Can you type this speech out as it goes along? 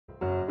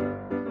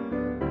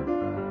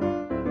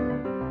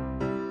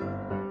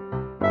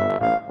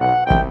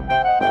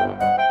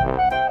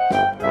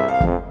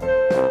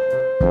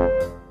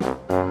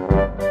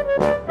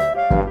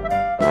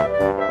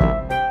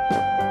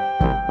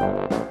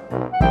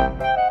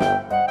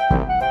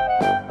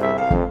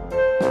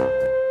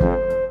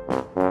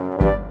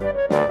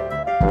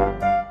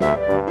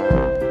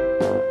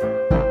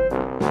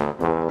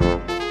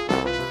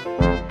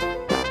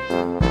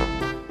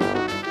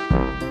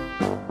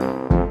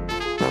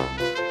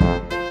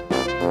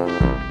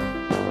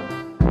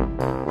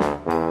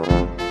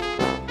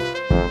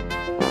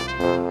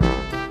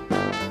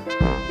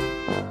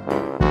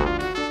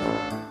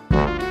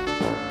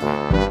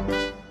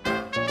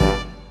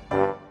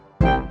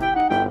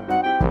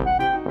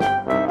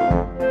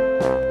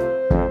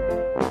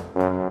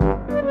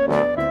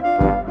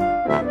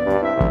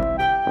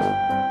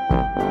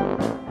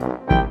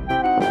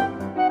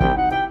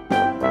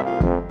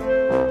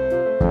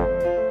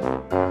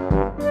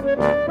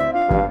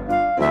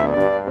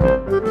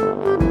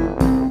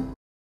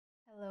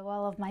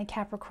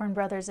Capricorn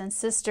brothers and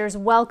sisters.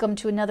 Welcome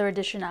to another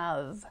edition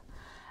of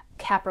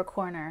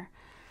Capricorner.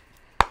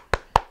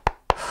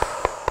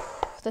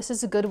 This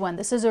is a good one.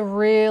 This is a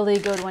really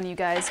good one, you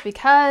guys,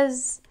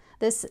 because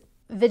this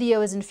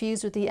video is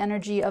infused with the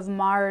energy of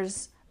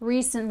Mars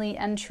recently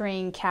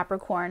entering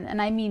Capricorn.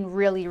 And I mean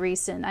really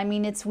recent. I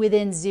mean, it's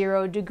within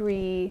 0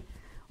 degree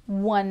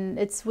one.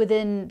 It's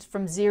within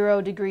from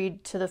 0 degree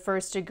to the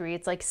 1st degree.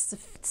 It's like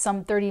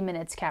some 30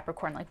 minutes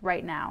Capricorn, like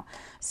right now.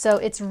 So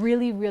it's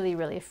really, really,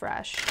 really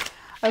fresh.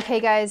 Okay,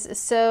 guys.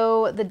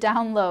 So the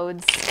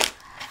downloads.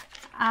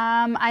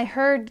 I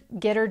heard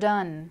get her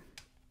done.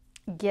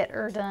 Get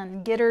her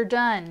done, get her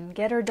done,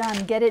 get her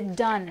done, get it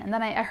done. And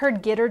then I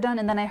heard get her done,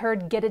 and then I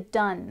heard get it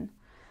done.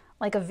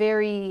 Like a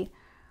very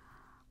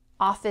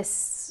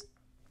office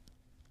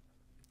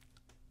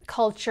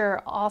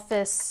culture,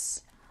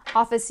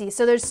 officey.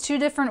 So there's 2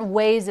 different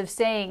ways of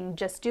saying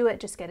just do it,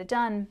 just get it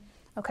done,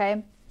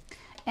 okay?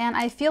 And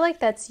I feel like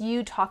that's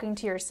you talking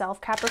to yourself,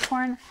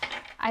 Capricorn.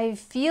 I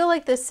feel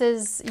like this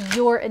is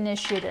your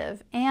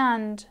initiative,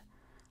 and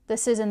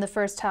this is in the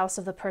 1st house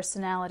of the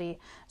personality.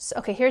 So,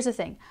 okay, here's the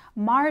thing.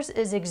 Mars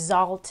is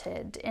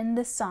exalted in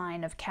the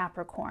sign of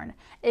Capricorn.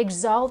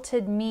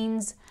 Exalted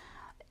means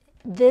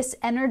this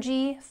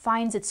energy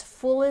finds its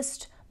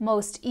fullest,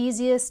 most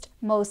easiest,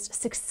 most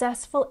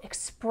successful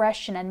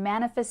expression and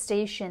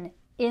manifestation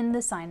in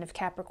the sign of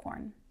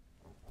Capricorn.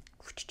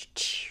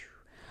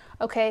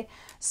 Okay,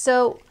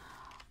 so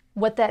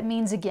what that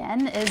means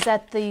again is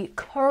that the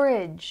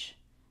courage,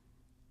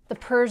 the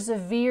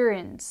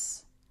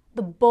perseverance,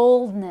 the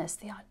boldness,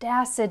 the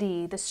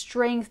audacity, the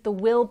strength, the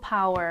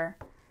willpower,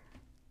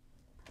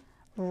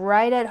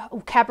 right at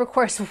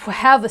Capricorns,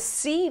 have a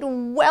seat,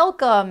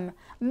 welcome,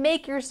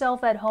 make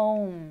yourself at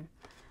home,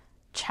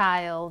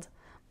 child,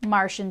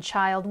 Martian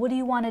child. What do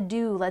you want to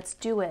do? Let's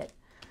do it.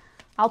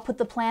 I'll put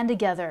the plan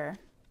together.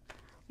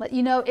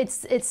 You know,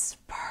 it's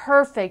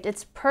perfect.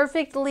 It's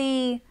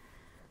perfectly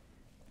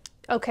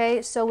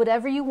okay. So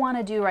whatever you want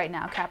to do right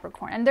now,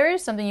 Capricorn, and there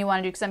is something you want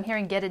to do, because I'm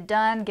hearing get it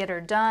done, get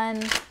her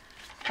done.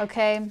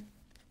 Okay,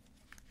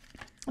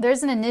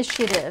 there's an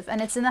initiative, and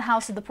it's in the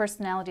house of the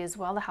personality as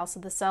well, the house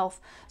of the self.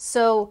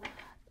 So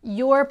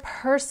your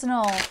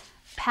personal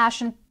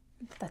passion,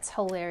 that's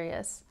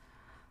hilarious.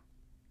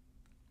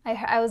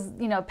 I was,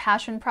 you know,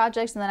 passion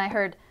projects, and then I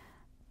heard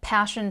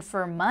passion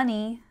for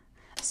money.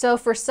 So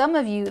for some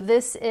of you,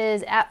 this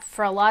is,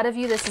 for a lot of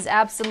you, this is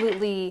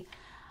absolutely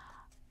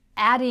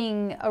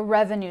adding a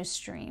revenue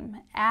stream,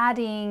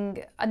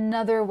 adding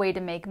another way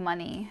to make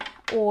money,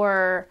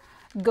 or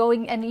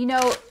going, and you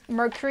know,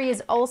 Mercury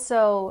is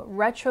also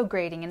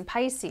retrograding in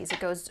Pisces. It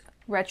goes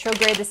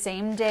retrograde the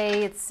same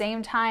day, at the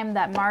same time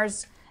that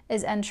Mars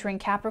is entering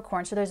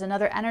Capricorn. So there's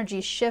another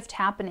energy shift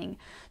happening.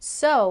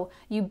 So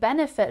you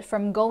benefit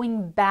from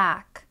going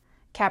back,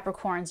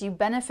 Capricorns. You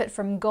benefit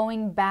from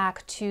going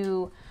back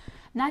to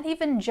not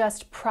even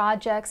just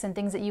projects and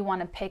things that you want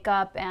to pick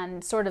up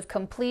and sort of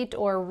complete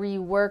or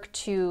rework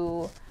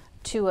to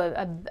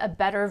a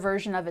better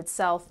version of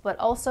itself, but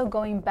also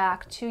going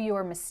back to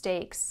your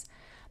mistakes.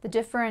 The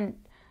different,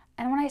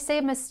 and when I say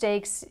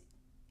mistakes,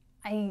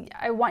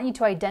 I want you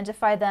to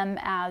identify them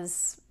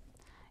as,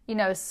 you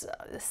know,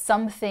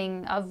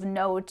 something of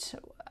note,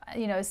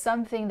 you know,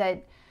 something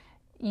that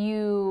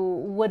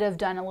you would have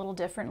done a little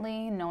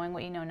differently, knowing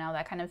what you know now,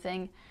 that kind of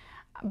thing.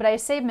 But I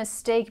say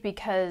mistake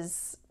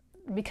because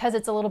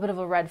it's a little bit of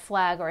a red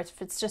flag, or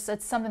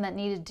it's something that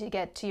needed to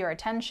get to your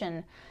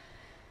attention.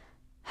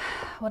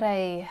 What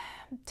I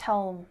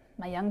tell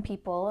my young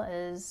people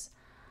is,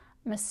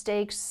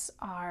 mistakes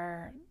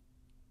are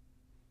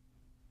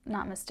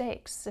not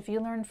mistakes if you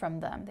learn from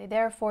them. They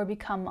therefore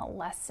become a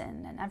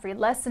lesson, and every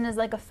lesson is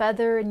like a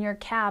feather in your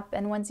cap,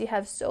 and once you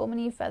have so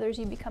many feathers,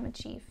 you become a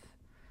chief.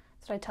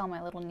 That's what I tell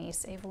my little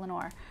niece, Ava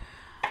Lenore.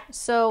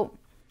 So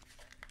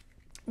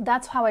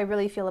that's how I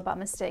really feel about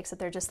mistakes, that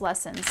they're just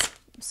lessons.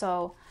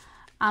 So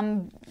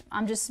I'm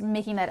just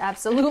making that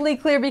absolutely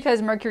clear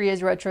because Mercury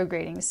is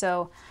retrograding.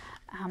 So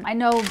I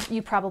know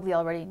you probably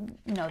already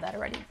know that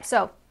already.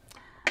 So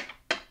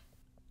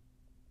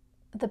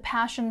the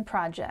passion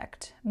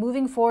project,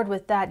 moving forward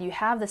with that, you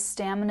have the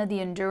stamina,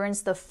 the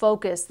endurance, the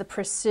focus, the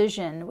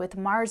precision with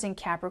Mars in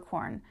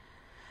Capricorn.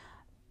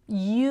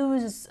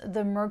 Use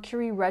the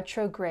Mercury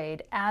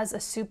retrograde as a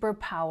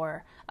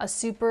superpower, a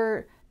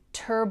super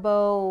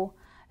turbo,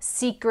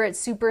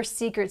 super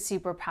secret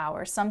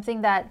superpower,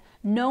 something that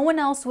no one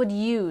else would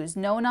use.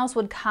 No one else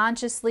would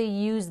consciously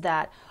use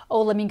that.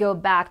 Oh, let me go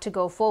back to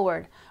go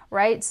forward,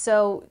 right?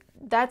 So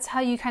that's how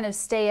you kind of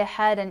stay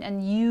ahead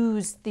and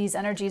use these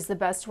energies the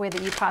best way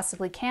that you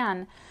possibly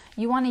can.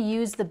 You want to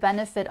use the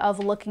benefit of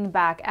looking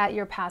back at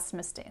your past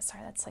mistakes.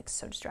 Sorry, that's like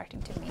so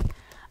distracting to me.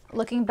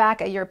 Looking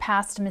back at your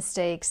past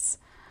mistakes,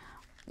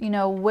 you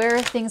know, where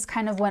things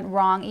kind of went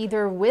wrong,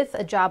 either with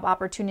a job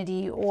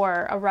opportunity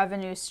or a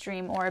revenue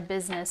stream or a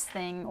business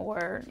thing,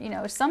 or, you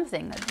know,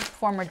 something, a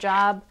former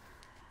job.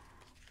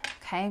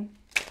 Okay.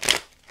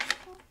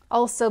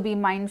 Also be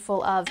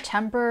mindful of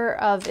temper,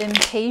 of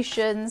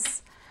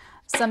impatience.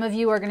 Some of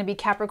you are going to be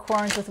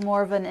Capricorns with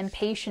more of an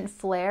impatient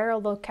flair,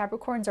 although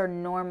Capricorns are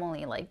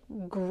normally like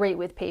great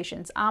with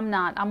patience. I'm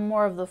not. I'm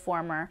more of the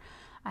former.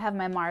 I have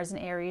my Mars in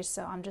Aries,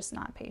 so I'm just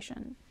not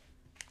patient.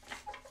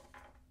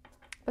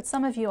 But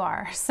some of you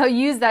are, so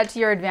use that to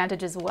your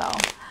advantage as well.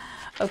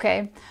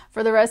 Okay,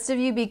 for the rest of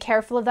you, be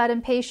careful of that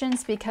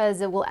impatience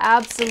because it will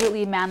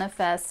absolutely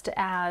manifest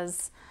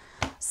as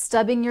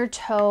stubbing your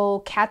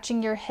toe,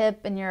 catching your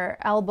hip and your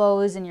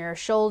elbows and your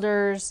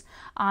shoulders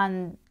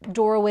on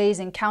doorways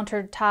and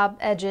countertop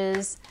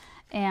edges,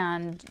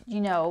 and,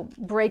 you know,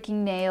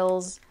 breaking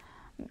nails,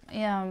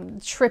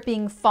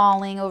 tripping,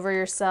 falling over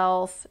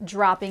yourself,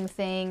 dropping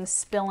things,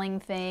 spilling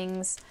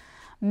things,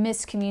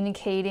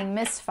 miscommunicating,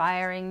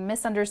 misfiring,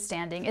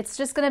 misunderstanding. It's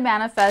just going to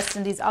manifest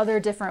in these other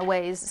different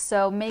ways.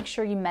 So make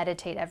sure you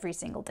meditate every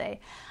single day.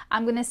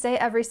 I'm going to say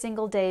every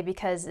single day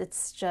because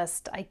it's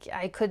just,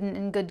 I couldn't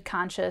in good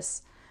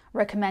conscience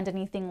recommend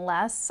anything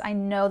less. I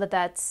know that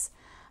that's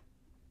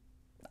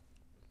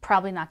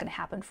probably not going to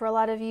happen for a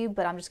lot of you,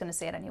 but I'm just going to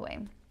say it anyway.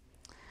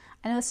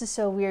 I know this is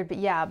so weird, but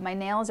yeah, my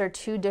nails are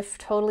two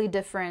totally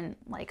different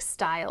like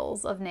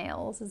styles of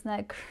nails. Isn't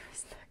that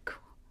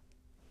cool?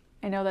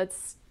 I know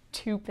that's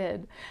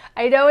stupid.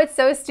 I know it's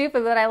so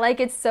stupid, but I like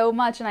it so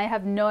much and I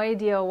have no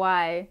idea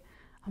why.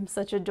 I'm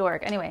such a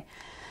dork. Anyway,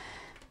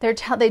 they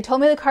told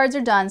me the cards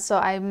are done, so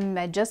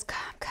I'm just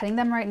cutting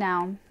them right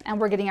now and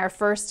we're getting our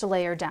first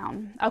layer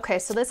down. Okay,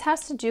 so this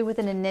has to do with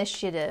an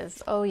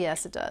initiative. Oh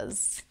yes, it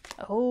does.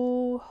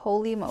 Oh,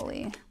 holy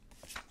moly.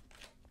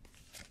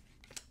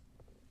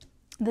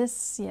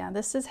 This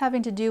is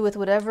having to do with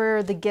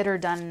whatever the get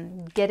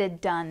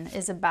it done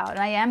is about. And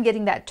I am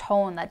getting that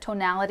tone, that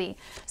tonality.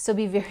 So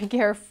be very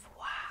careful.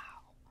 Wow.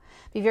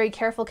 Be very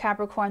careful,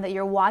 Capricorn, that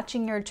you're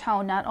watching your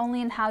tone, not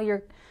only in how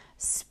you're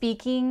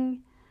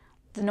speaking,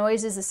 the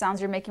noises, the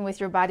sounds you're making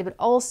with your body, but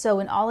also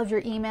in all of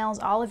your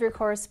emails, all of your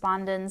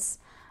correspondence,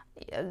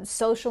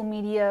 social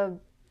media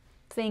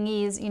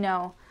thingies, you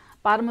know,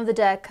 bottom of the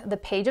deck, the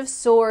Page of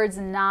Swords.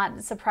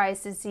 Not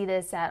surprised to see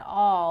this at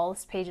all,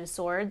 this Page of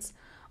Swords,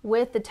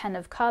 with the Ten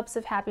of Cups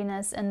of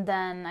happiness, and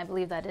then I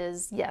believe that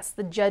is, yes,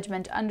 the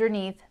Judgment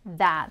underneath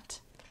that.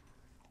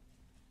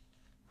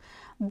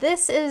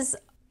 This is,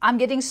 I'm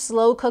getting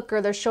slow cooker.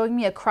 They're showing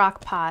me a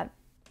crock pot.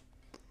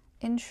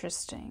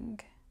 Interesting.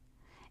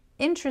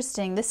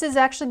 Interesting. This is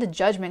actually the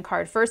Judgment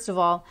card, first of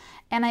all,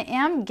 and I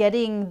am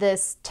getting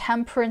this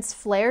Temperance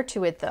flair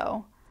to it,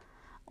 though.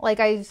 Like,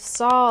 I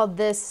saw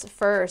this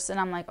first, and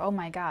I'm like, oh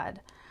my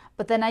God.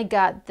 But then I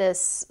got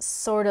this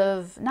sort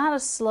of, not a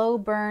slow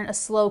burn, a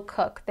slow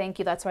cook. Thank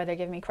you. That's why they're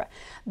giving me credit.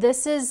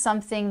 This is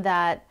something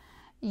that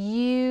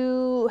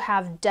you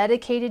have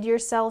dedicated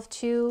yourself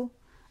to,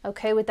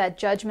 okay, with that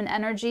Judgment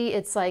energy.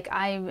 It's like,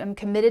 I am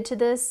committed to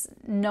this.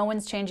 No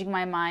one's changing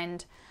my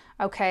mind.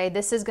 Okay,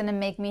 this is going to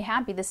make me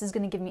happy. This is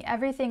going to give me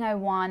everything I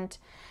want.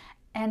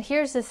 And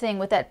here's the thing,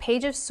 with that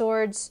Page of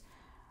Swords,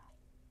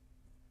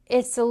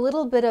 it's a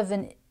little bit of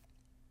an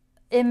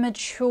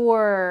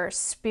immature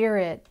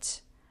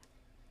spirit.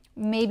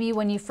 Maybe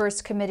when you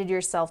first committed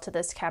yourself to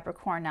this,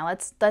 Capricorn. Now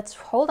let's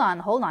hold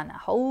on.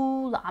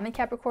 I'm a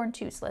Capricorn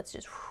too, so let's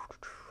just,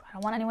 I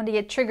don't want anyone to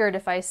get triggered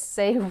if I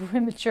say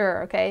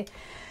immature, okay?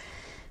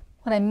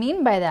 What I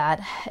mean by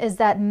that is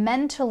that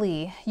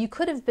mentally, you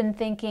could have been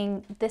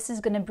thinking, this is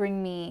going to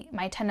bring me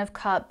my Ten of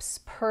Cups,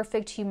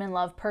 perfect human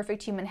love,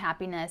 perfect human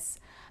happiness,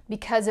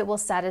 because it will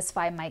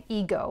satisfy my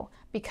ego,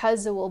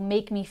 because it will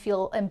make me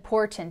feel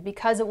important,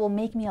 because it will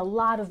make me a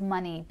lot of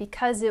money,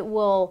 because it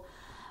will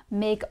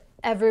make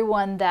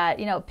everyone that,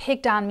 you know,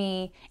 picked on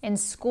me in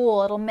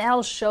school,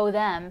 it'll show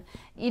them,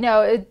 you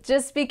know,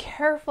 just be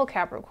careful,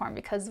 Capricorn,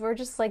 because we're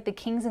just like the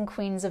kings and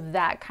queens of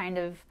that kind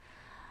of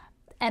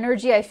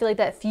energy. I feel like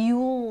that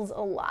fuels a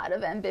lot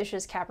of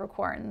ambitious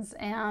Capricorns,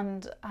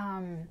 and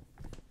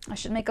I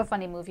should make a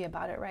funny movie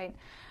about it, right?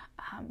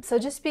 So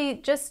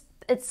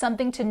it's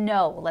something to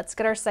know. Let's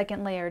get our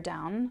second layer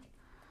down.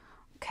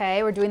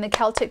 Okay, we're doing the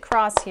Celtic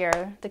cross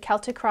here, the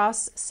Celtic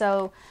cross.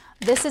 So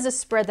this is a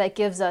spread that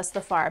gives us the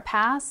far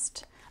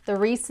past, the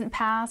recent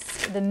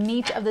past, the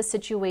meat of the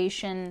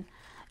situation,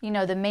 you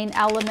know, the main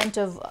element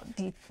of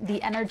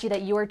the energy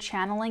that you're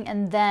channeling,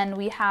 and then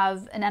we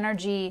have an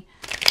energy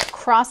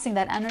crossing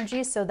that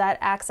energy, so that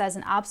acts as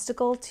an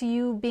obstacle to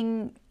you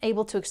being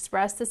able to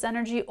express this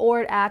energy,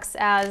 or it acts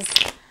as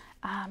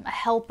a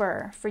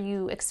helper for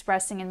you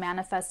expressing and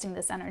manifesting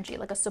this energy,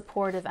 like a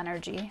supportive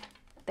energy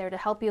there to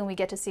help you, and we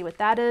get to see what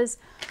that is.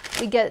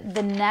 We get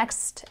the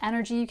next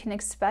energy you can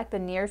expect, the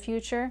near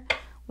future.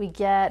 We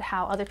get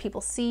how other people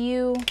see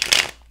you.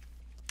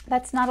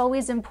 That's not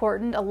always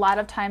important. A lot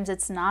of times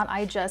it's not.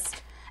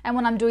 And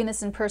when I'm doing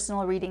this in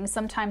personal readings,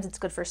 sometimes it's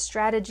good for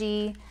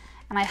strategy,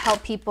 and I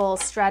help people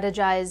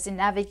strategize and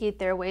navigate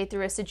their way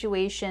through a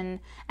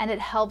situation, and it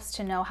helps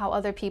to know how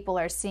other people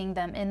are seeing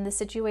them in the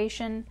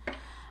situation.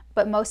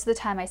 But most of the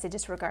time I say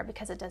disregard,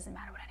 because it doesn't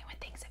matter what anyone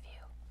thinks of you.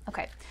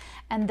 Okay,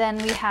 and then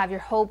we have your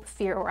hope,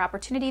 fear, or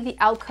opportunity, the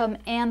outcome,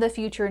 and the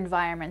future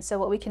environment. So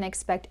what we can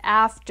expect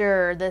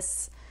after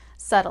this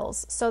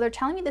settles. So they're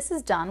telling me this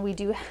is done. We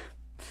do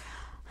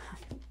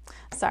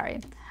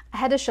sorry. I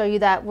had to show you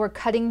that we're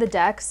cutting the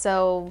deck,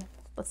 so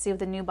let's see what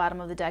the new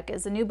bottom of the deck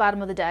is. The new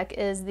bottom of the deck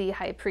is the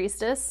High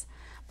Priestess,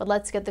 but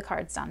let's get the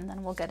cards done, and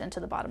then we'll get into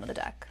the bottom of the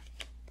deck.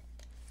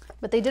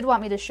 But they did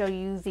want me to show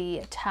you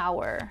the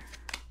Tower.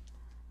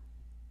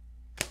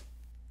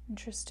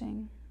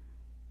 Interesting.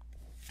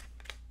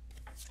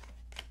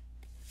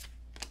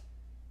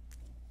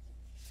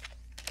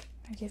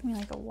 They give me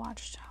like a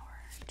watchtower.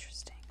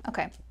 Interesting.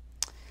 Okay.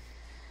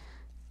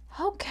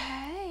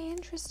 Okay,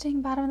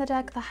 interesting. Bottom of the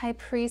deck, the High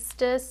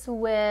Priestess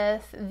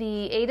with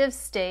the 8 of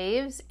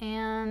Staves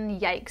and,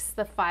 yikes,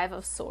 the 5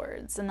 of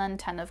Swords. And then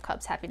 10 of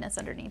Cups, happiness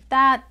underneath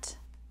that.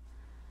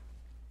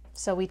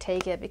 So we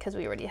take it because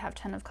we already have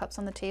 10 of Cups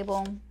on the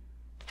table.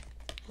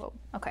 Whoa,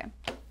 okay.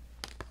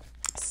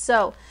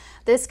 So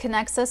this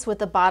connects us with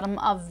the bottom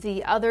of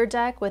the other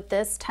deck with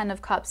this 10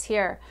 of Cups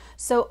here.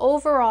 So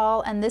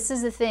overall, and this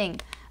is the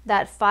thing,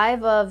 that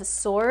 5 of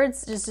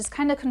Swords just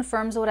kind of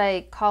confirms what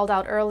I called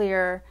out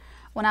earlier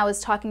when I was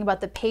talking about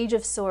the Page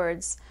of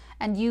Swords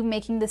and you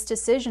making this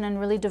decision and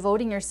really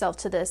devoting yourself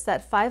to this.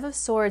 That 5 of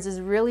Swords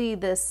is really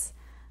this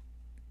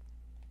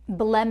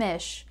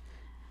blemish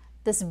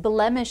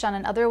on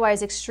an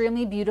otherwise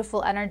extremely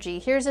beautiful energy.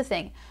 Here's the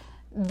thing.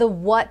 The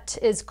what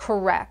is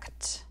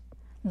correct.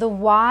 The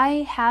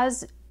why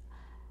has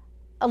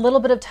a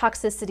little bit of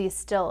toxicity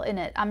still in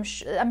it. I'm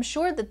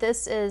sure that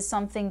this is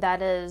something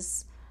that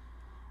is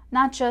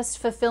not just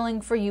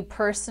fulfilling for you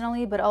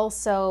personally, but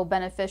also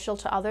beneficial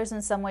to others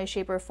in some way,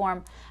 shape, or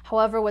form.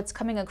 However, what's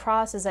coming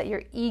across is that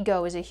your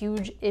ego is a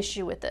huge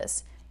issue with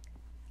this.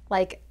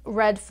 Like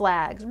red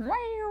flags.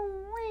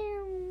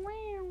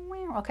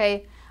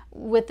 Okay,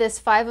 with this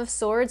 5 of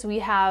Swords, we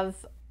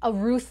have a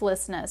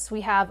ruthlessness. We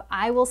have,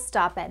 I will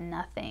stop at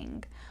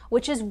nothing,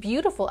 which is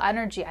beautiful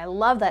energy. I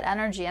love that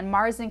energy. And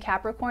Mars in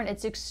Capricorn,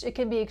 it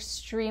can be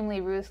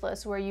extremely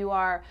ruthless, where you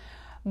are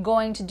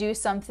going to do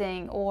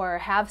something or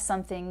have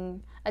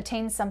something,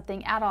 attain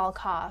something at all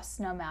costs,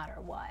 no matter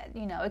what.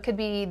 You know, it could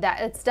be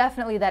that. It's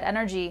definitely that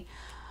energy.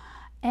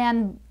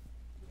 And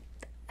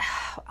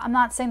I'm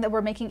not saying that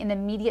we're making an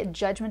immediate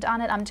judgment on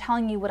it. I'm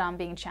telling you what I'm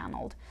being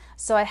channeled.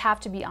 So I have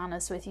to be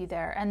honest with you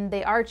there. And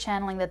they are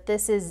channeling that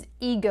this is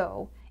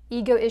ego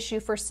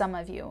issue for some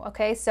of you.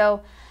 Okay,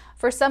 so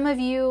for some of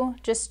you,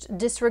 just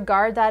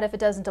disregard that if it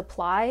doesn't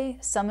apply.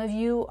 Some of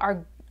you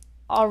are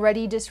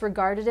already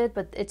disregarded it,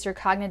 but it's your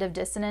cognitive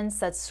dissonance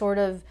that's sort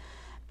of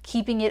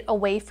keeping it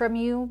away from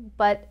you.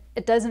 But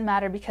it doesn't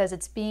matter because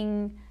it's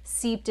being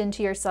seeped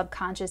into your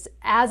subconscious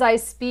as I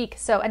speak.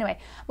 So anyway,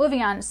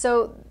 moving on.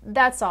 So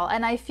that's all.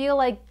 And I feel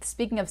like,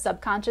 speaking of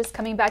subconscious,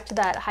 coming back to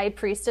that High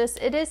Priestess,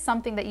 it is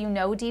something that you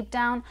know deep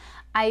down.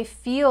 I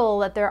feel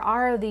that there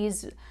are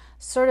these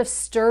sort of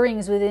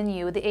stirrings within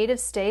you. The 8 of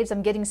Staves,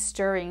 I'm getting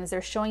stirrings.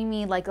 They're showing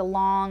me like a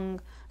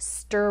long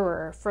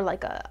stirrer for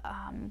like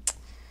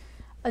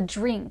a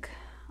drink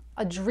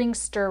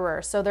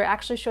stirrer. So they're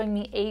actually showing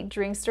me 8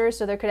 drink stirrers.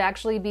 So there could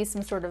actually be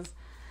some sort of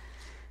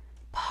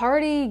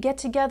party, get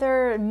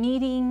together,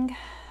 meeting,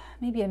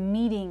 maybe a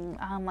meeting,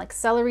 like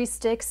celery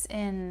sticks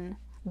in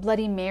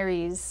Bloody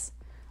Marys,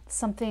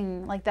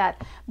 something like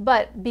that.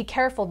 But be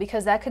careful,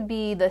 because that could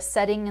be the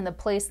setting and the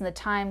place and the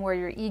time where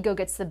your ego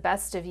gets the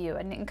best of you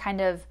and it kind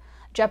of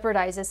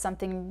jeopardizes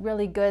something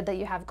really good that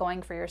you have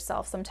going for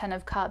yourself, some 10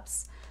 of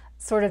Cups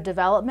sort of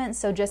development.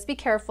 So just be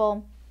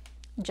careful.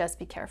 Just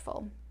be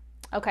careful.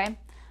 Okay,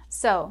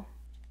 so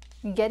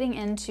getting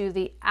into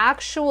the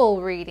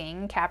actual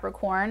reading,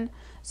 Capricorn.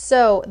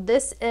 So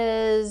this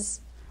is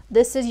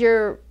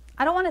your,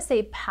 I don't want to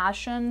say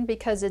passion,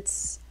 because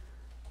it's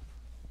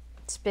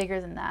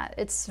bigger than that.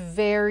 It's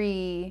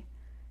very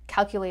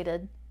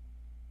calculated.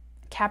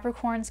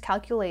 Capricorns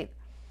calculate.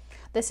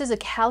 This is a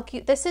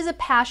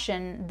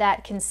passion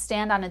that can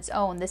stand on its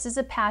own. This is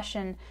a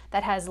passion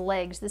that has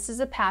legs. This is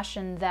a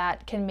passion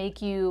that can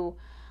make you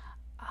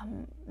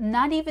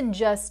not even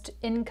just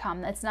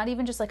income. It's not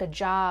even just like a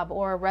job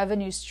or a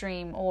revenue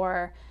stream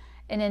or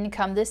an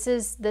income. This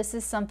is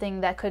something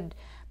that could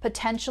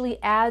potentially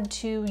add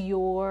to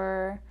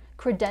your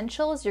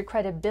credentials, your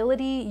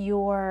credibility,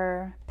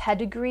 your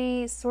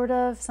pedigree, sort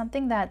of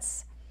something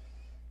that's,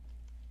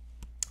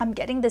 I'm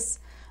getting this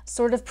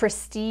sort of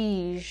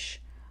prestige,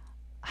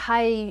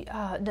 high,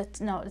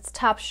 no, it's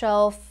top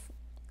shelf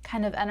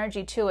kind of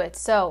energy to it.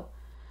 So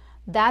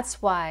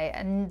that's why,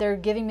 and they're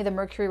giving me the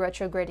Mercury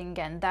retrograding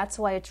again, that's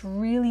why it's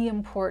really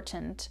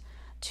important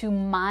to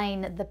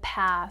mine the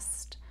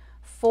past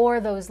for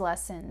those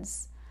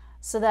lessons,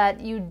 so that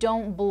you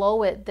don't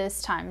blow it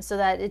this time, so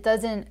that it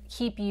doesn't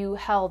keep you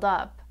held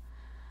up.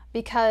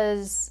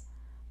 Because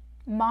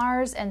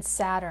Mars and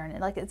Saturn,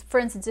 like for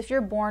instance, if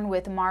you're born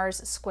with Mars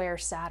square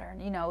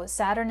Saturn, you know,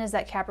 Saturn is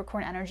that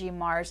Capricorn energy,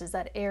 Mars is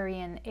that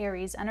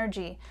Aries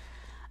energy.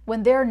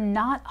 When they're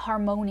not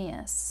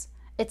harmonious,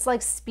 it's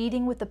like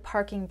speeding with the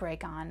parking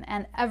brake on,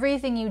 and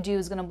everything you do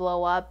is going to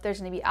blow up.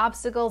 There's going to be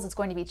obstacles, it's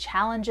going to be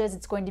challenges,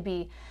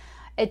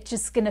 it's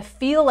just going to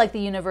feel like the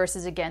universe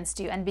is against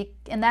you.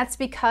 And that's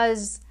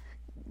because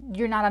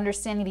you're not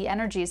understanding the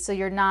energies, so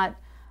you're not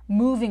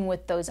moving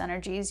with those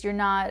energies. You're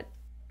not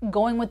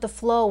going with the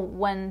flow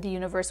when the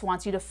universe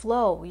wants you to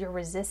flow. You're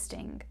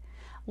resisting.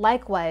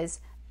 Likewise,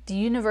 the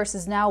universe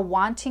is now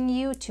wanting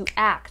you to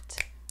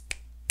act,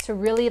 to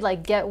really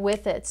like get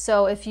with it.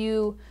 So if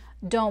you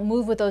don't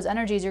move with those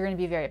energies, you're going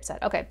to be very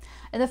upset. Okay,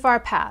 in the far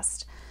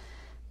past,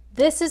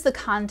 this is the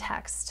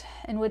context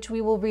in which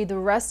we will read the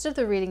rest of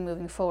the reading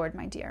moving forward,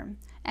 my dear.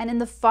 And in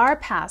the far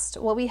past,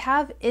 what we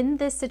have in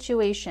this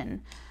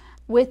situation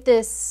with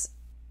this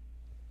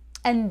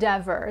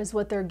endeavor is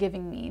what they're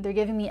giving me. They're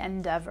giving me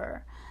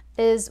endeavor.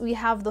 Is we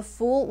have the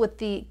Fool with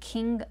the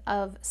King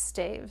of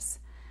Staves.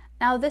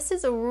 Now, this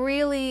is a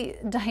really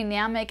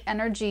dynamic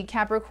energy,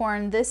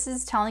 Capricorn. This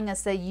is telling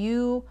us that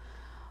you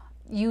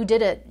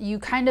did it. You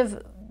kind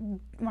of,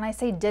 when I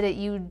say did it,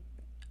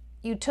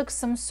 you took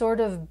some sort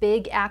of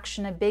big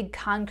action, a big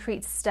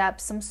concrete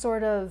step, some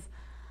sort of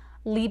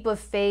leap of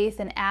faith,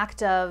 an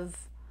act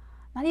of,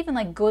 not even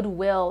like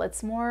goodwill.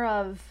 It's more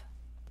of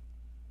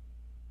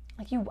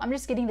like I'm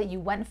just getting that you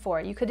went for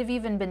it. You could have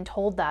even been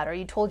told that, or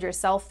you told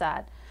yourself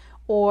that,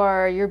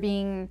 or you're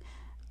being,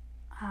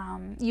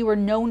 you were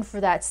known for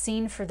that,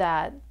 seen for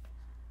that.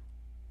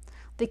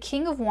 The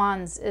King of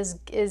Wands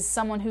is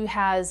someone who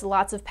has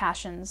lots of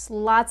passions,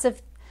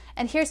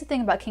 and here's the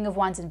thing about King of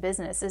Wands in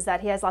business is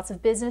that he has lots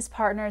of business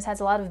partners,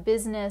 has a lot of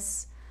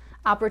business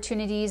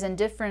opportunities and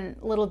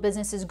different little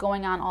businesses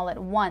going on all at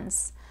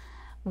once,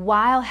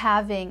 while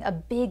having a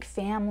big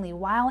family,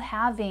 while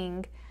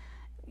having,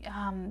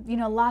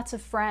 lots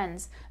of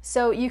friends.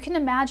 So you can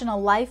imagine a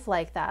life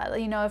like that.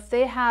 If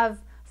they have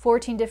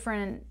 14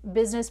 different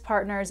business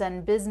partners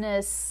and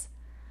business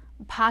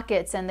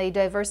pockets, and they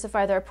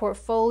diversify their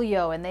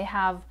portfolio, and they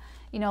have,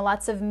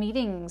 lots of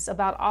meetings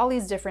about all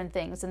these different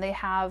things, and they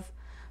have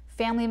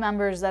family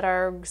members that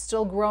are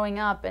still growing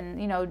up,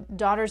 and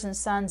daughters and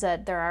sons,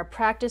 that there are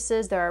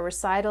practices, there are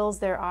recitals,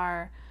 there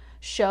are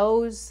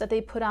shows that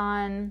they put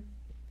on,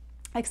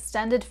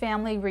 extended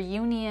family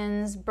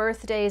reunions,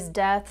 birthdays,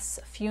 deaths,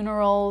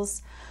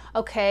 funerals,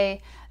 okay,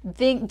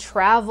 think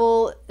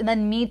travel, and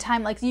then me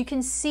time. Like, you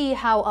can see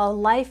how a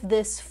life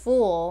this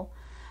full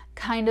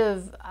kind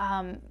of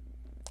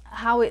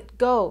how it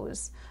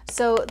goes.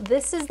 So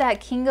this is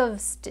that King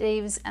of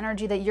Staves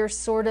energy that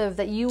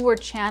you were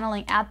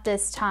channeling at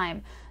this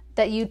time,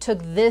 that you took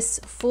this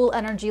full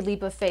energy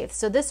leap of faith.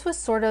 So this was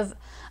sort of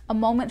a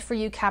moment for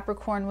you,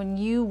 Capricorn, when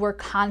you were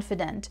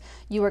confident.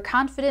 You were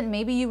confident,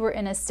 maybe you were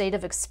in a state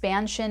of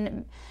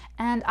expansion,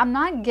 and I'm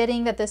not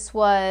getting that this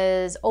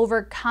was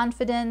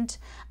overconfident.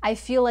 I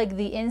feel like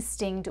the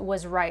instinct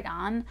was right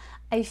on.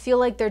 I feel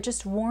like they're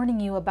just warning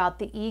you about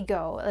the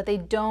ego, that they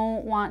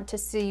don't want to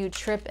see you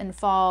trip and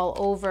fall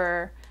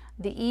over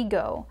the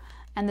ego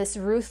and this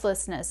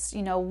ruthlessness,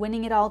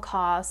 winning at all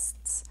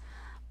costs.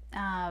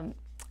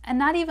 And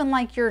not even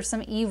like you're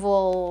some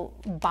evil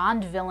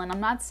Bond villain. I'm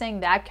not saying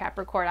that,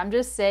 Capricorn. I'm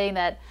just saying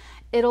that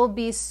it'll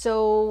be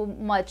so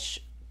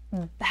much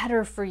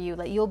better for you,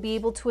 that you'll be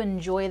able to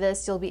enjoy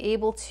this. You'll be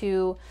able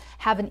to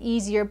have an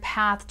easier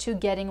path to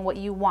getting what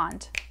you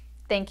want.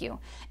 Thank you.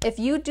 If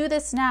you do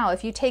this now,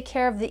 if you take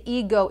care of the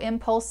ego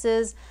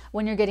impulses,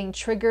 when you're getting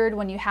triggered,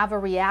 when you have a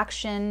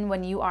reaction,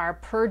 when you are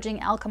purging,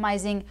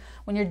 alchemizing,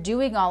 when you're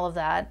doing all of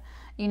that,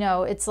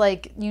 it's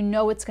like,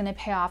 it's going to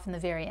pay off in the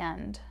very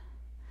end.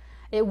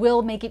 It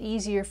will make it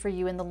easier for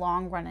you in the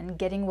long run and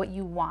getting what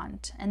you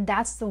want. And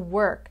that's the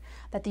work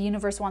that the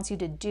universe wants you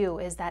to do,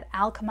 is that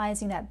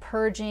alchemizing, that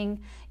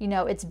purging.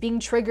 It's being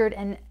triggered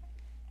and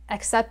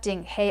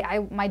accepting,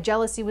 hey, my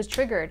jealousy was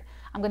triggered.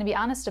 I'm going to be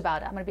honest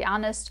about it. I'm going to be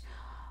honest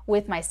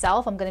with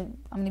myself. I'm going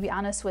to be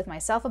honest with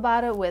myself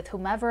about it, with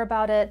whomever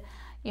about it.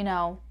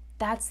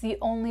 That's the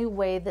only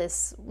way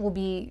this will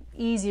be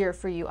easier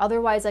for you.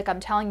 Otherwise, like I'm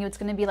telling you, it's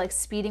going to be like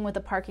speeding with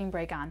the parking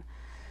brake on.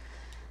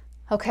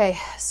 Okay,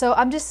 so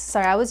I'm just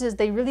sorry.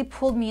 They really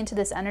pulled me into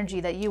this energy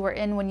that you were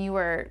in when you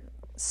were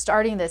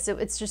starting this.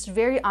 It's just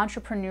very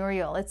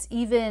entrepreneurial. It's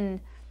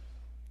even,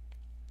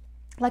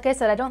 like I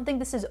said, I don't think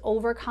this is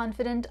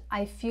overconfident.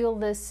 I feel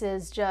this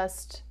is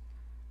just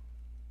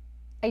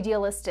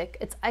idealistic.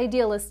 It's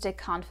idealistic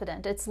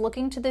confident. It's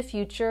looking to the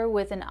future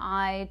with an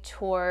eye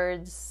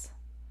towards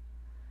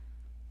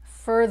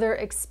further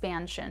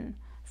expansion,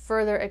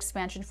 further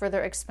expansion,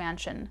 further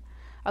expansion.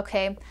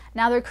 Okay,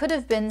 now there could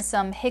have been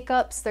some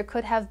hiccups, there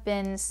could have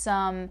been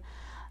some,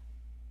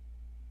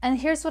 and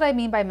here's what I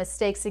mean by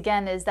mistakes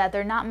again, is that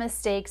they're not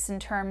mistakes in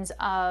terms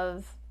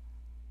of,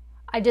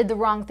 I did the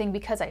wrong thing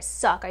because I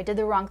suck, I did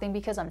the wrong thing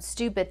because I'm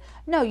stupid.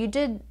 No, you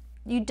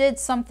did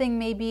something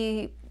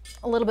maybe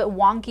a little bit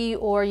wonky,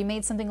 or you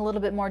made something a little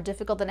bit more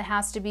difficult than it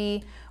has to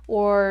be,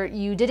 or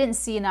you didn't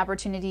see an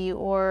opportunity,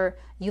 or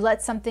you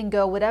let something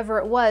go. Whatever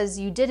it was,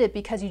 you did it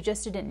because you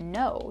just didn't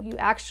know. You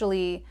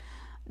actually,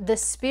 the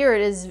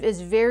spirit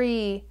is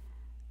very,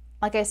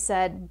 like I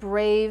said,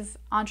 brave,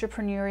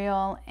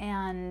 entrepreneurial,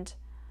 and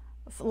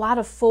a lot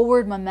of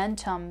forward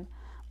momentum,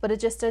 but it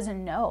just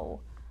doesn't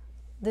know.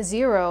 The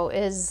zero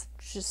is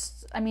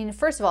just,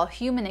 first of all,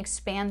 human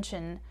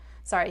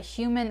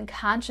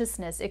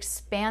consciousness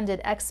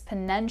expanded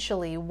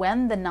exponentially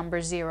when the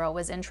number zero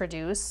was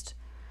introduced.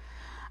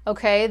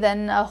 Okay,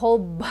 then a whole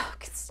book,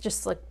 it's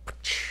just like,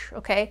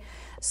 okay.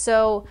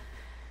 So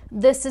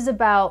this is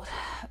about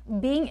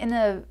being in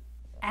a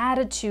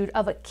attitude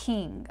of a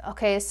king.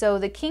 Okay, so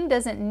the king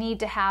doesn't need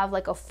to have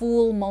like a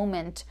fool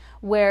moment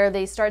where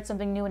they start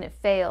something new and it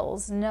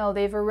fails. No,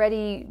 they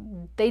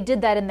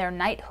did that in their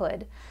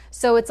knighthood.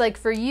 So it's like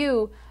for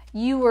you,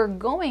 you were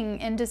going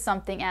into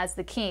something as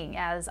the king,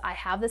 as I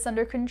have this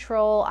under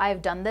control,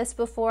 I've done this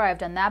before, I've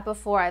done that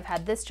before, I've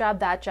had this job,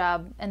 that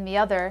job, and the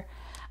other.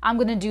 I'm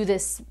going to do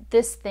this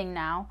thing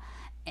now.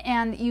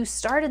 And you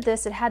started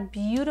this, it had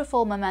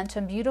beautiful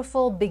momentum,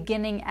 beautiful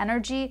beginning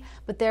energy,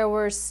 but there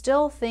were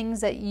still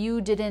things that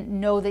you didn't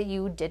know that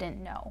you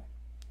didn't know.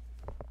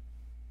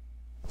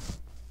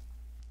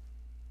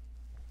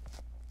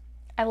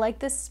 I like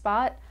this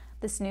spot,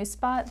 this new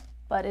spot,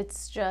 but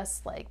it's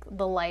just like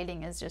the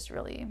lighting is just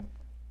really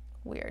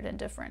weird and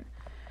different.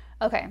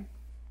 Okay.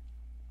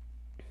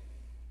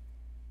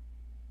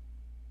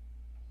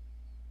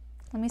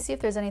 Let me see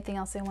if there's anything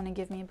else they want to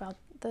give me about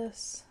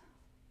this.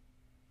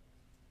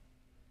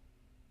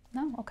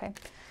 No? Okay.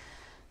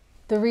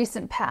 The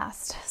recent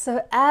past.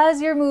 So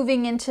as you're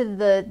moving into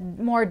the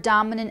more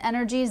dominant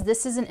energies,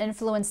 this is an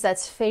influence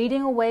that's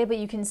fading away, but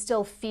you can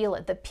still feel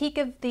it. The peak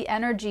of the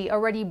energy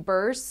already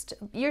burst.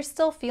 You're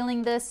still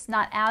feeling this,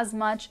 not as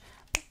much,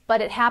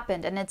 but it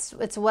happened. And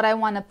it's what I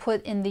want to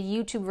put in the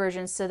YouTube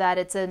version so that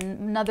it's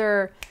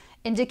another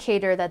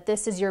indicator that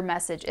this is your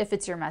message, if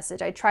it's your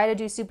message. I try to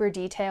do super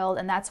detailed,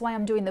 and that's why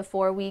I'm doing the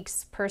 4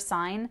 weeks per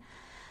sign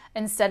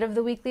instead of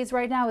the weeklies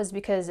right now, is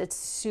because it's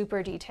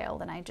super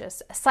detailed, and I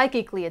just,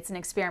 psychically, it's an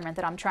experiment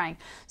that I'm trying.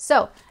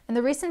 So in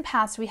the recent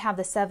past, we have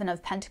the 7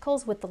 of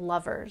Pentacles with the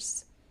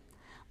Lovers.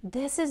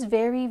 This is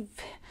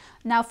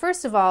now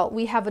first of all,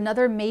 we have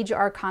another major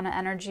arcana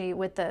energy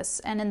with this,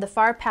 and in the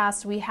far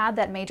past we had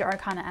that major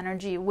arcana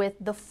energy with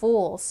the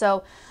Fool.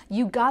 So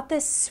you got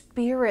this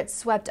spirit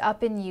swept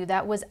up in you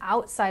that was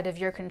outside of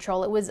your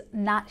control. It was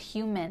not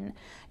human.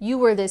 You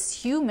were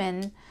this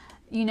human,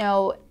 you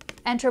know,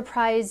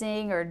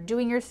 enterprising or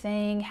doing your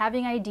thing,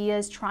 having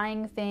ideas,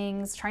 trying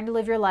things, trying to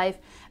live your life,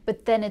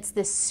 but then it's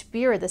this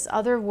spirit, this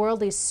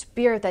otherworldly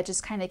spirit that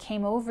just kind of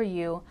came over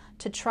you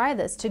to try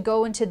this, to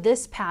go into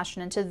this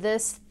passion, into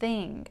this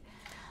thing.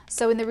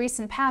 So in the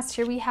recent past,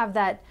 here we have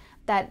that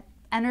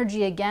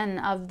energy again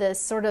of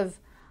this sort of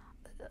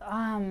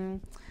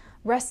hold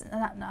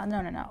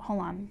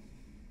on.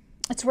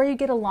 It's where you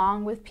get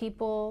along with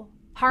people.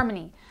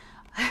 Harmony.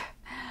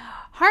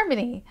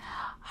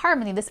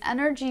 Harmony, this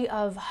energy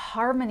of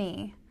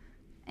harmony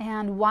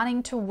and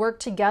wanting to work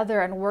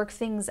together and work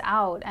things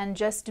out and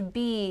just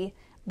be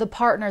the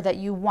partner that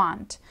you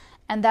want.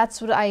 And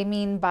that's what I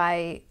mean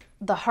by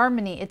the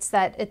harmony. It's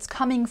that it's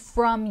coming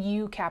from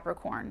you,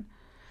 Capricorn.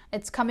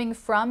 It's coming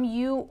from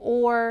you,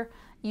 or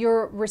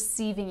you're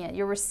receiving it.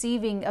 You're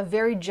receiving a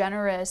very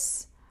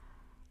generous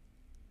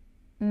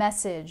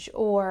message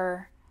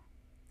or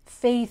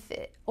faith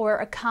or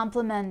a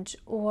compliment,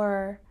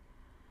 or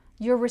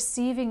you're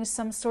receiving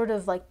some sort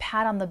of like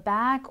pat on the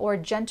back or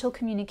gentle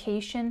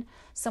communication.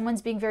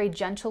 Someone's being very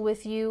gentle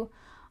with you,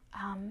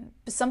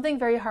 something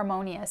very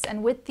harmonious.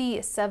 And with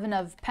the 7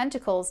 of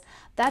Pentacles,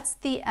 that's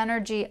the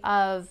energy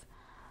of,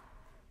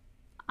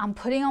 I'm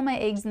putting all my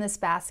eggs in this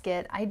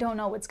basket. I don't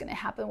know what's going to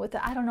happen with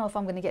it. I don't know if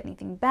I'm going to get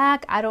anything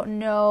back. I don't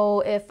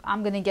know if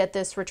I'm going to get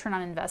this return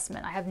on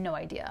investment. I have no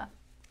idea.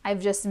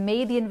 I've just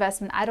made the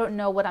investment. I don't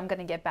know what I'm going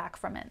to get back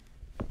from it.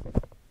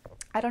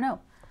 I don't know.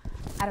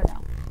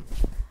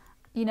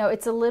 You know,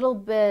 it's a little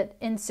bit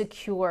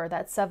insecure,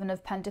 that 7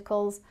 of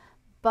Pentacles,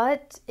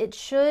 but it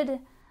should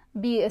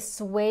be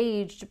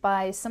assuaged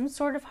by some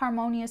sort of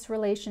harmonious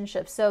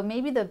relationship. So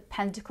maybe the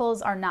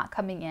Pentacles are not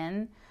coming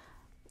in.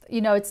 You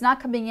know, it's not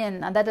coming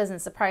in. That doesn't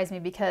surprise me,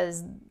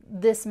 because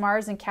this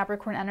Mars and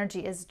Capricorn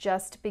energy is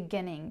just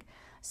beginning.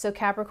 So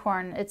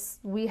Capricorn,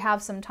 we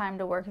have some time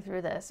to work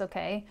through this,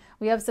 okay?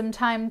 We have some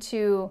time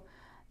to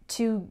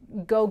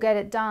go get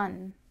it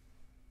done.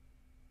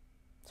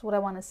 That's what I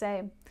want to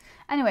say.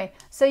 Anyway,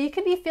 so you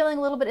could be feeling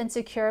a little bit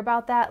insecure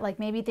about that, like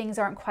maybe things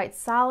aren't quite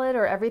solid,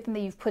 or everything that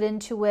you've put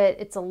into it,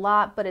 it's a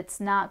lot, but it's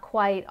not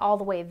quite all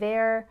the way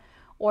there,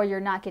 or you're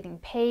not getting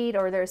paid,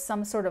 or there's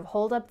some sort of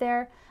holdup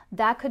there.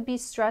 That could be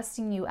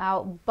stressing you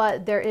out,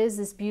 but there is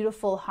this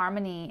beautiful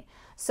harmony.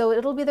 So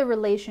it'll be the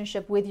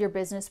relationship with your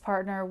business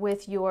partner,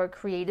 with your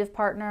creative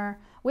partner,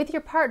 with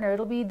your partner.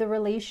 It'll be the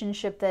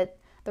relationships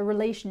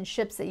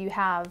that you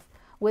have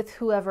with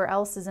whoever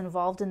else is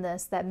involved in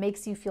this that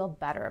makes you feel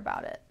better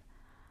about it.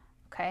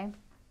 Okay,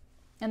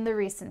 in the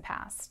recent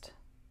past.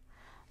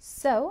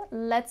 So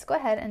let's go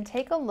ahead and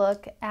take a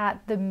look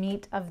at the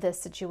meat of this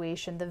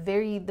situation, the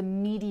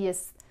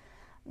meatiest,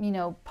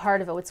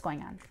 part of it, what's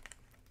going on.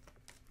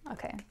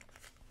 Okay.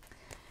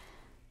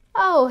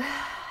 Oh,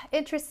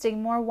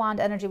 interesting, more wand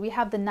energy. We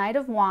have the Knight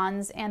of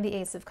Wands and the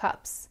Ace of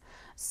Cups.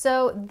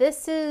 So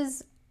this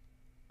is,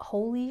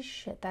 holy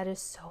shit, that is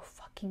so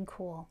fucking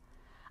cool.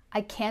 I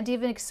can't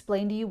even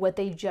explain to you what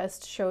they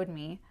just showed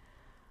me.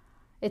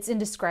 It's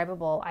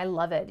indescribable. I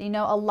love it.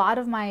 A lot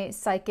of my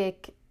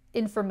psychic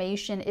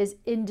information is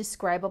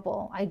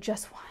indescribable. I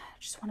just want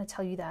just want to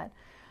tell you that.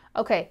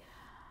 Okay.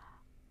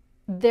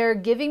 They're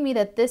giving me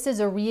that this is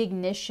a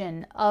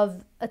reignition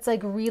of, it's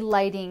like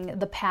relighting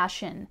the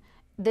passion.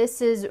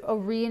 This is a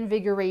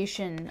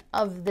reinvigoration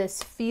of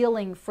this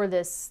feeling for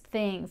this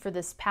thing, for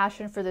this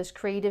passion, for this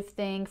creative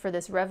thing, for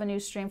this revenue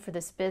stream, for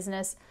this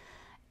business.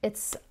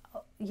 It's,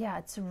 yeah,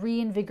 it's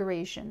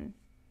reinvigoration,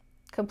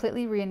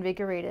 completely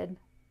reinvigorated.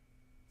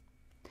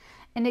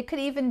 And it could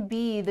even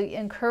be the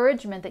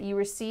encouragement that you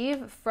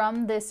receive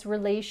from this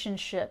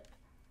relationship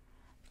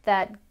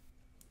that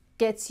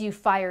gets you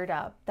fired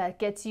up, that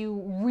gets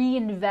you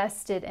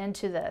reinvested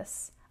into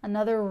this.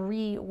 Another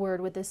re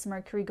word with this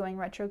Mercury going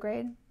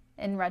retrograde,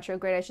 in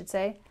retrograde, I should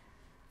say.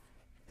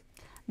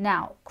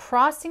 Now,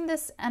 crossing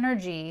this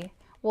energy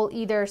will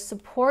either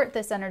support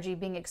this energy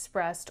being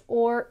expressed,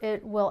 or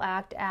it will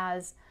act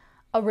as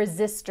a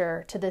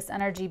resistor to this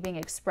energy being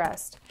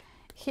expressed.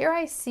 Here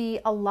I see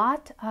a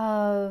lot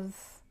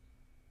of,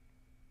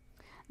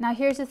 now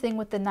here's the thing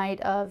with the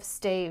Knight of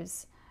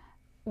Staves.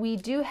 We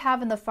do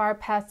have in the far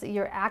past that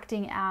you're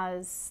acting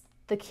as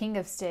the King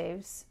of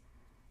Staves.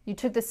 You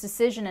took this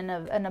decision in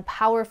a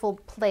powerful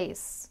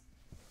place.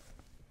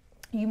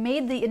 You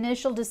made the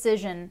initial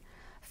decision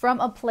from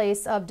a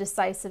place of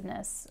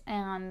decisiveness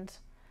and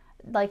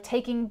like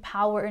taking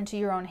power into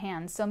your own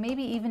hands. So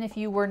maybe even if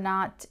you were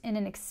not in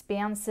an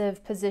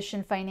expansive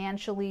position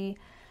financially,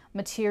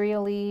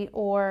 materially,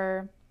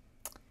 or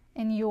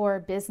in your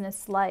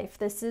business life,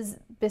 this is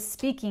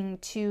bespeaking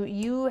to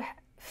you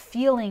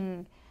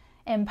feeling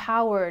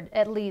empowered,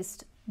 at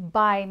least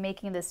by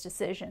making this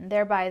decision.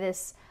 Thereby,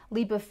 this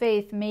leap of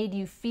faith made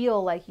you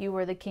feel like you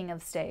were the King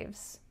of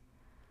Staves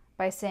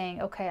by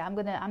saying, okay,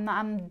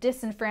 I'm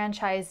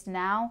disenfranchised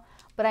now,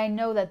 but I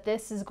know that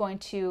this is going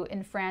to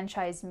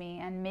enfranchise me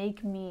and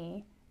make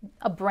me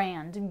a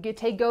brand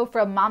and go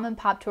from mom and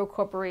pop to a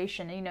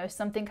corporation, you know,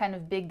 something kind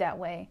of big that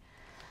way.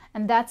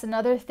 And that's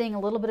another thing, a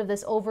little bit of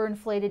this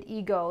overinflated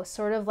ego,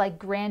 sort of like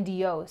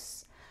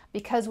grandiose.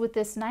 Because with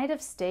this Knight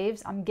of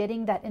Staves, I'm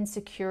getting that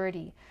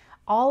insecurity.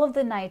 All of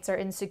the Knights are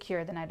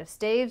insecure. The Knight of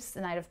Staves,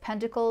 the Knight of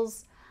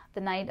Pentacles,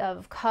 the Knight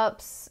of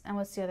Cups, and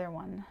what's the other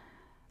one?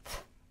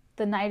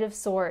 The Knight of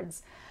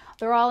Swords.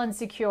 They're all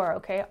insecure,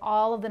 okay?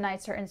 All of the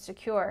Knights are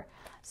insecure.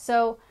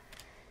 So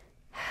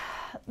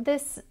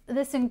this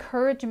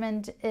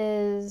encouragement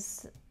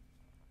is,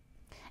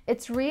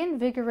 it's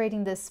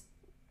reinvigorating this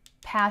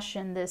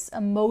passion, this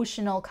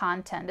emotional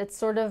content. It's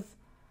sort of,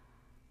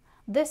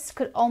 this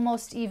could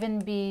almost even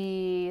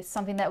be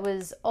something that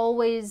was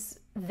always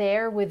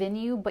there within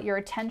you, but your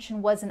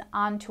attention wasn't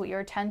onto it. Your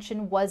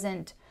attention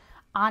wasn't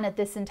on it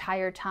this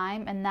entire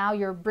time, and now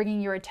you're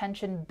bringing your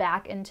attention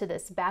back into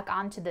this, back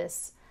onto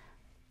this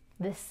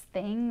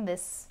thing,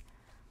 this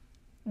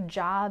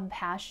job,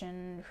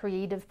 passion,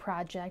 creative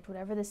project,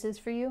 whatever this is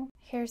for you.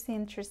 Here's the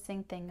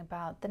interesting thing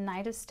about the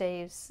Knight of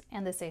Staves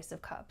and this Ace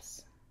of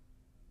Cups.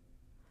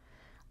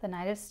 The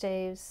Knight of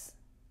Staves,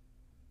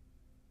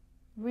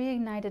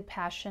 reignited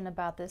passion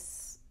about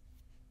this,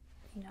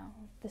 you know,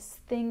 this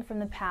thing from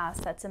the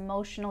past that's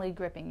emotionally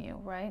gripping you,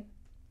 right?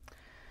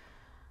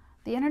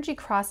 The energy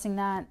crossing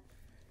that,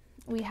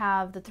 we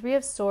have the Three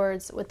of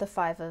Swords with the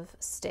Five of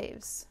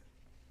Staves.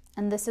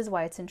 And this is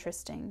why it's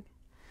interesting.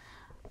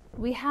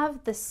 We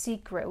have the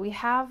secret, we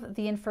have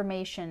the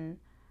information.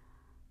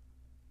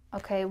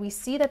 Okay, we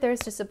see that there's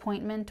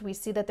disappointment, we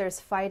see that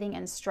there's fighting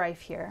and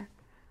strife here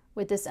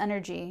with this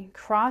energy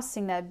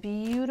crossing that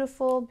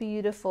beautiful,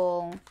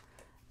 beautiful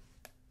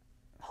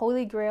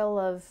holy grail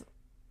of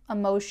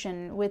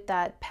emotion with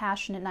that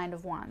passionate Knight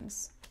of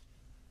Wands.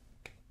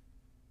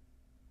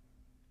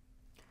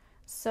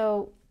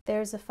 So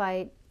there's a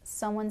fight,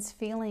 someone's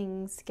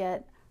feelings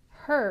get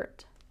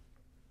hurt,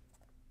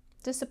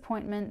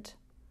 disappointment.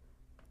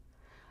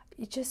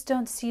 You just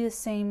don't see the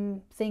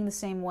same thing the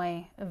same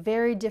way.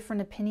 Very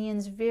different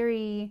opinions,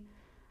 very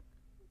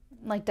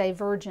like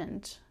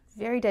divergent,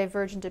 very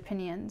divergent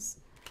opinions.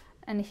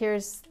 And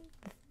here's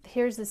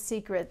the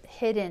secret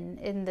hidden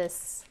in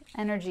this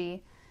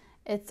energy.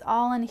 It's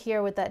all in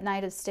here with that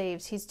Knight of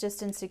Staves. He's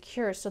just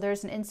insecure. So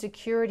there's an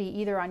insecurity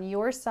either on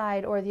your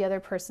side or the other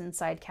person's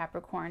side,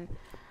 Capricorn.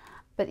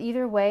 But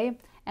either way,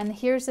 and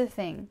here's the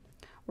thing.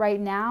 Right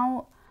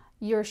now,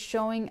 you're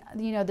showing,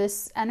 you know,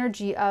 this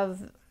energy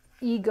of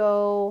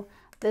ego.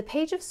 The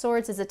Page of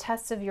Swords is a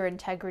test of your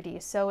integrity.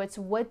 So it's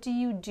what do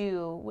you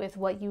do with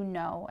what you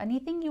know?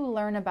 Anything you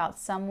learn about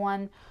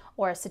someone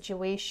or a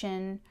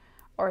situation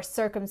or a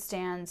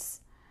circumstance,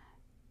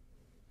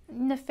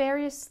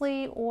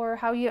 nefariously or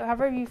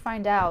however you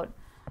find out,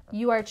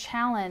 you are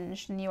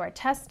challenged and you are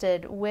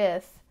tested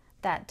with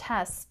that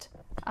test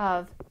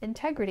of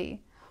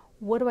integrity.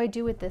 What do I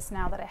do with this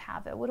now that I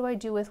have it? What do I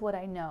do with what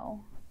I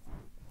know?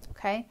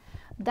 Okay,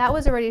 that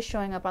was already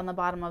showing up on the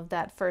bottom of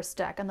that first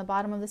deck. On the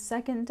bottom of the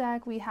second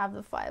deck, we have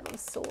the Five of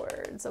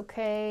Swords.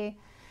 Okay,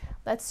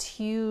 that's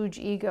huge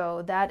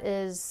ego. That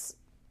is,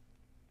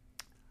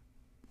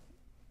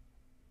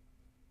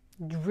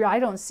 I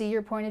don't see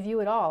your point of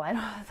view at all.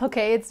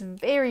 Okay, it's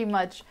very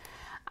much,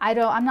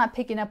 I'm not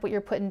picking up what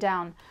you're putting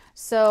down.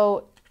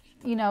 So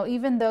you know,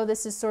 even though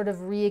this is sort of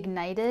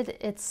reignited,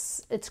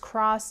 it's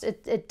crossed,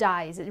 it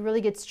dies. It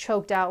really gets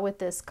choked out with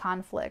this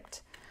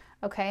conflict,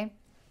 okay?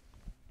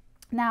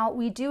 Now,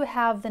 we do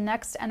have the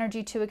next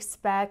energy to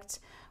expect.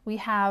 We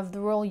have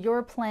the role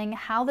you're playing,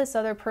 how this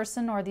other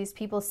person or these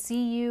people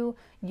see you,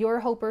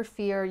 your hope or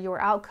fear, your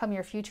outcome,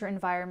 your future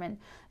environment.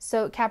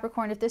 So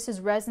Capricorn, if this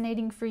is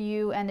resonating for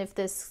you, and if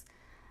this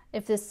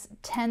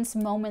tense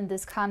moment,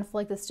 this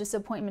conflict, this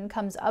disappointment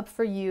comes up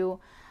for you,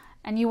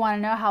 and you want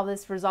to know how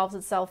this resolves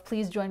itself,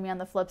 please join me on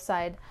the flip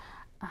side.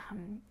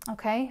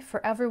 Okay,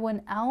 for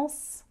everyone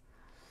else,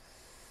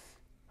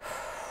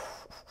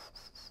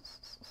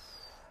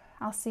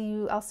 I'll see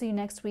you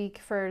next week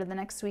for the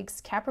next week's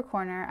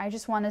Capricorner. I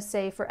just want to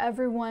say for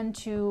everyone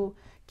to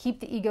keep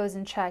the egos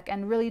in check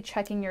and really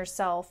checking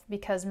yourself,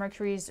 because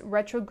Mercury's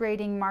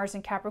retrograding Mars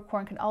in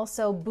Capricorn can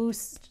also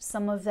boost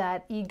some of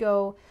that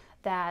ego,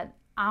 that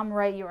I'm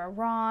right, you are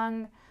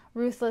wrong,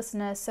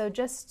 ruthlessness. So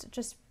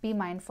just be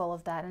mindful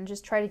of that, and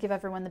just try to give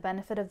everyone the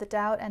benefit of the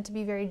doubt, and to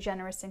be very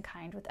generous and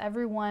kind with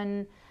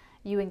everyone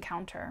you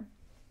encounter.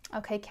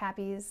 Okay,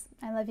 Cappies,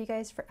 I love you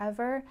guys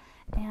forever,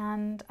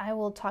 and I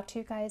will talk to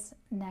you guys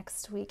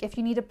next week. If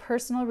you need a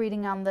personal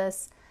reading on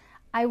this,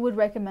 I would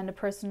recommend a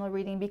personal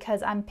reading,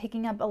 because I'm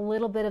picking up a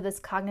little bit of this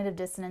cognitive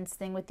dissonance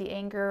thing with the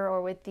anger,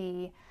 or with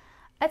the,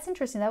 that's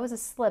interesting, that was a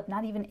slip,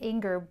 not even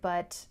anger,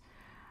 but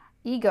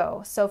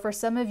ego. So for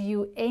some of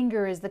you,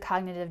 anger is the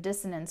cognitive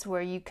dissonance,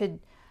 where you could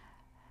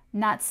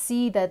not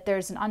see that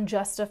there's an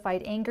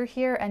unjustified anger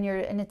here,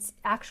 and it's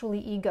actually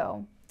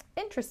ego.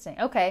 Interesting.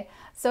 Okay,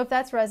 so if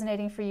that's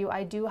resonating for you,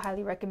 I do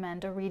highly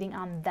recommend a reading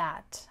on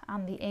that,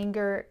 on the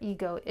anger,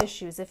 ego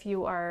issues, if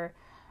you are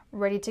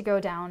ready to go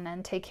down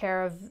and take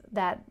care of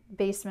that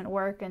basement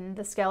work and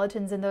the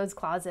skeletons in those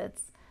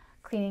closets,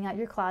 cleaning out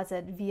your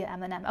closet via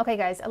M&M. Okay,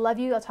 guys, I love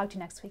you. I'll talk to you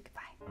next week.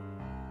 Bye.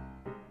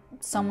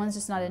 Someone's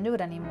just not into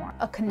it anymore.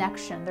 A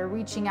connection. They're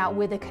reaching out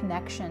with a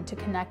connection to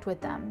connect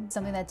with them.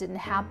 Something that didn't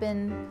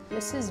happen.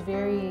 This is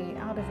very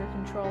out of your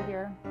control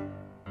here.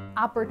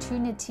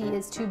 Opportunity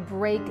is to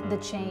break the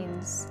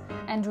chains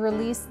and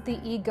release the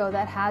ego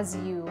that has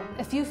you.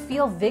 If you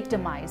feel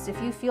victimized,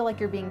 if you feel like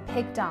you're being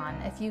picked on,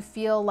 if you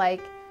feel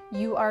like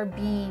you are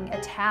being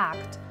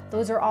attacked,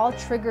 those are all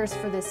triggers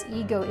for this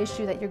ego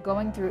issue that you're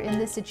going through in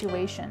this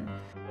situation.